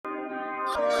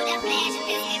Holy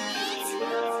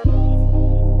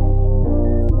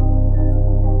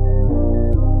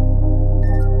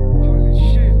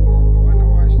shit. I wonder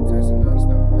why she texting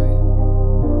non-stop, hey.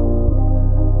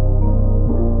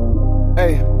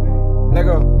 Hey,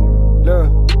 nigga, look,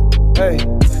 hey,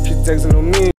 she texting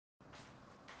on me.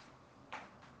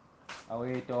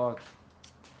 Away dog.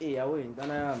 Away,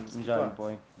 ngitana Njani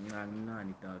boy?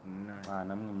 mnandi dog, mnandi.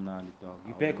 Nami ngimnandi dog.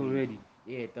 You back already?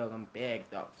 Yeah, dog, I'm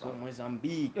back, dog. From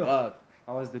Mozambique, Yo. dog.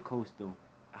 How was the coast though?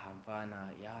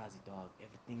 Mfana, yazi, dog.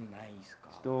 Everything nice,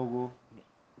 dog. Stogo.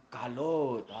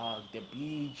 Galo, dog. The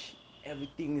beach,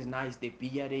 everything is nice. The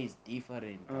beer is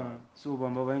different, dog. So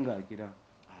bamba bayingaki la?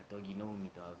 Dog, you know me,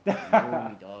 dog. You know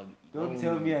me, dog. You Don't know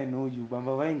tell me I know you.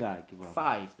 Bamba bayingaki bro.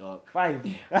 5, dog. 5.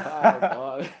 5,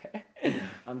 dog.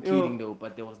 I'm Yo. kidding though,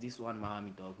 but there was this one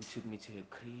mommy, dog, who took me to the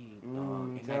crib, dog.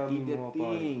 And I Tell me did the more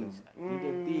about it, things. though. I did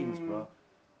the things, bro.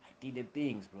 I did the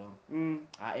things, bro.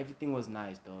 Everything was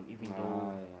nice, dog. Even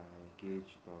though, I get you,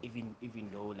 dog. even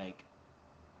though, like,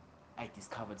 I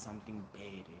discovered something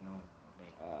bad, you know,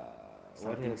 like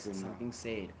What happened? something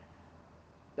sad.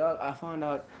 Dog, I found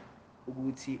out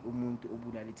ukuthi umuntu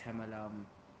obulala ithama lami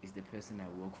is the person I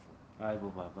work for. Hayi bo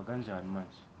baba, kanjani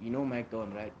manje? You know Mike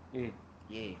Don, right? Yeah.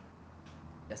 Yeah.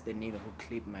 That's the nigga who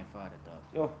clipped my father, dog.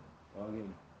 Yo.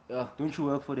 Okay. Don't you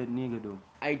work for that nigga though?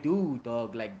 I do,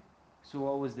 dog. Like, so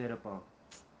what was that about?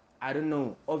 I don't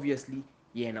know. Obviously,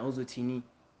 yeah, and also Tini,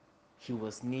 he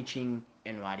was snitching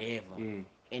and whatever. Yeah.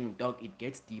 And dog, it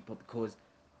gets deeper because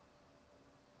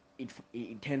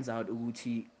it turns out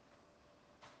Uguti,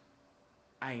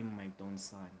 I am my Don's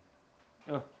son.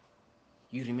 Oh.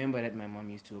 You remember that my mom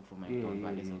used to work for my Don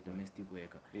as a yeah, domestic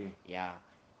worker. Yeah. Yeah.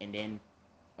 And then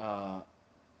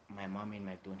my mom and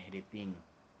my Don had a thing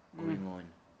going on.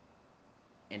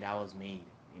 And I was made,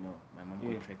 you know, my mom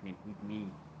got pregnant with me.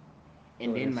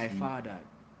 And then my father,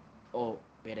 or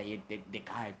better yet, the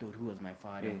guy I thought who was my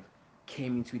father,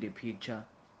 came into the picture,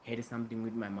 had something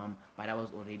with my mom, but I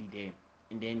was already there.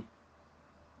 And then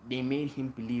they made him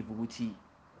believe Uguti,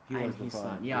 I'm his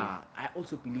son. Yeah, I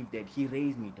also believe that he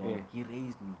raised me, dog. He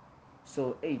raised me.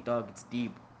 So, hey, dog, it's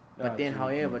deep. But then,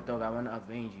 however, dog, I want to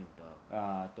avenge him, dog.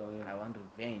 I want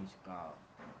revenge, dog.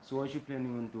 So what you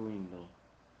planning on doing, though?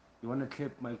 You want to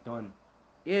clip Mike Don?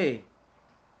 Yeah.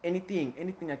 Anything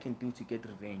I can do to get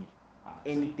revenge.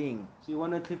 Anything. So you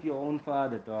want to clip your own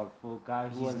father, dog, for a guy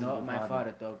who He's not my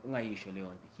father, dog. He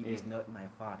Yeah. is not my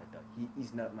father, dog. He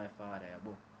is not my father,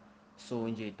 yabo. So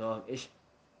nje, dog,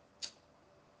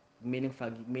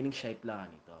 meaning shy plan,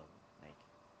 dog. Like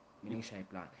meaning shy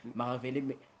plan. Mara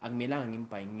vele akumelanga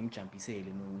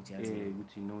ngimjumpisele no ukuthi yazi. Yeah,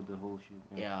 but you know the whole shit.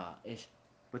 Yeah, ish.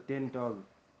 But then, dog,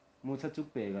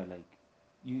 Mutatupega, like,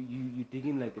 you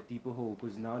digging like a deeper hole,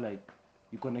 because now, like,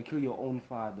 you're gonna kill your own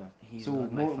father. He's so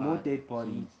not my father. More dead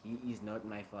bodies. He is not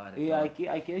my father. Yeah, dog.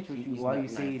 I get why you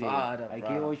say father, that. I bruh.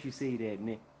 get what you say that,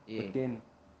 ne? Yeah. But then,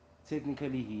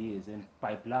 technically he is, and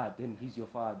by blood, then he's your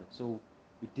father. So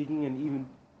you're digging an even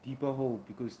deeper hole,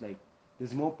 because, like,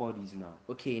 there's more bodies now.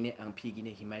 Okay, I'm picking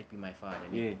it. He might be my father,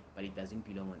 Yeah. but it doesn't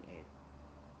belong on earth.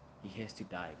 He has to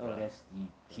die, bro. Oh, that's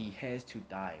deep. He has to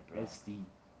die, bro. That's deep.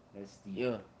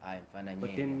 Yeah, I'm fine.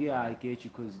 But then, yeah, I get you,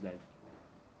 because, like,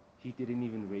 he didn't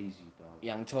even raise you, dog.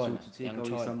 Young So Chona, to take young away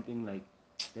Chona. something like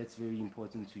that's very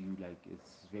important to you, like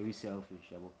it's very selfish,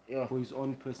 yabo. Yeah. For his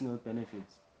own personal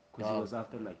benefits, because he Dog. was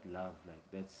after like love,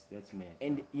 like that's mad.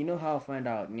 And you know how I find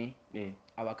out, ne? Yeah.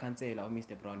 Our counselor,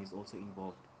 Mr. Brown, is also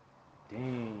involved.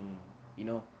 Damn. You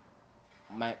know,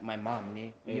 my mom,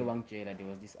 ne? Yeah. There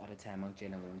was this other time, Mike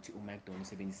Don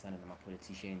usebenzisana nama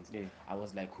politicians. Yeah. I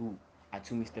was like, who?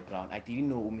 To Mr. Brown. I didn't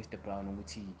know who Mr. Brown,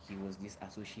 he was this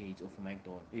associate of Mike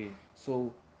Don. Yeah.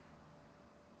 So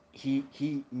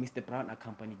Mr. Brown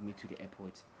accompanied me to the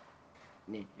airport.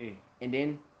 Ne? Yeah. And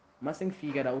then Maseng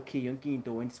figured out, okay, yonke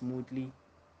into went smoothly.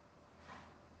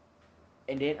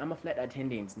 And then I'm a flight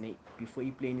attendant, ne? Before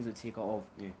the plane is to take off.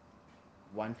 Yeah.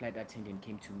 One flight attendant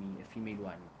came to me, a female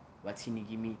one. Watini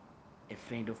give me a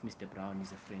friend of Mr. Brown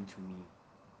is a friend to me.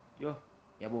 Yo.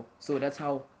 Yeah, bo. So that's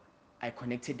how I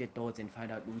connected the dots and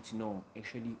found out which no,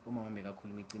 actually Umama Mega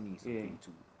Kulumikini is Yeah.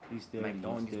 to He's dirty. Mike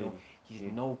Don he's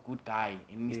no good guy,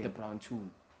 and Mr. Yeah. Brown too.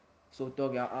 So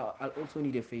dog, I'll also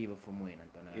need a favor from you,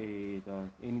 Antona. Yeah, dog.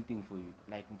 Anything for you.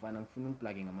 Like I'm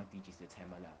plugging my DJs the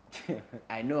time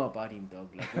I know about him, dog.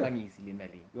 Like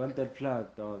You want that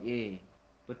plug, dog? Yeah.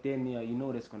 But then, yeah, you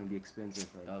know that's gonna be expensive,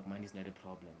 right? Dog, money is not a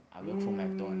problem. I work for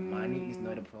McDonald's. Money is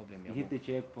not a problem. You hit the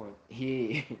jackpot.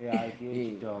 Yeah. Yeah, I get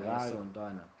you, dog. So,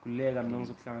 Ntwana. Kuleka mina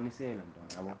ngizokuhlanganisela, dog.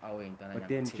 Yabo? Awe, Ntwana, But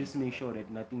then just make sure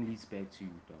that nothing leads back to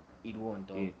you, dog. it won't,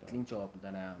 dog. Yeah, dog. Clean job,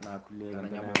 Ntwana. Nakhuleka, Ntwana,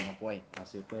 Ntwana. nyabonga, boy.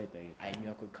 Aseqeda ke. I knew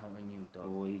I could count on you, dog.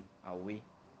 Boy. Away.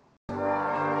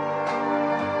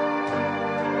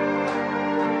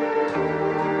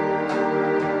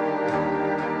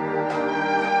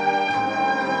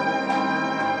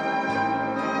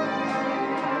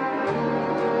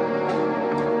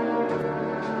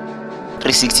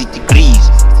 .360 degrees.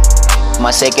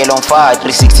 My cycle on fire,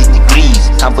 360 degrees.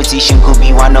 Competition could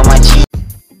be one of my G's.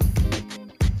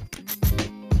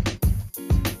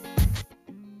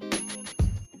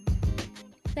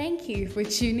 Thank you for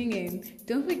tuning in.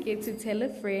 Don't forget to tell a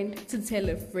friend, to tell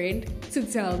a friend, to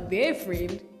tell their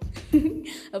friend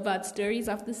about Stories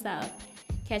of the South.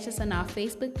 Catch us on our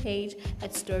Facebook page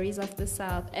at Stories of the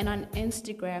South and on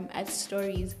Instagram at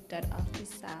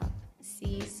stories.ofthesouth. See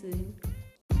you soon.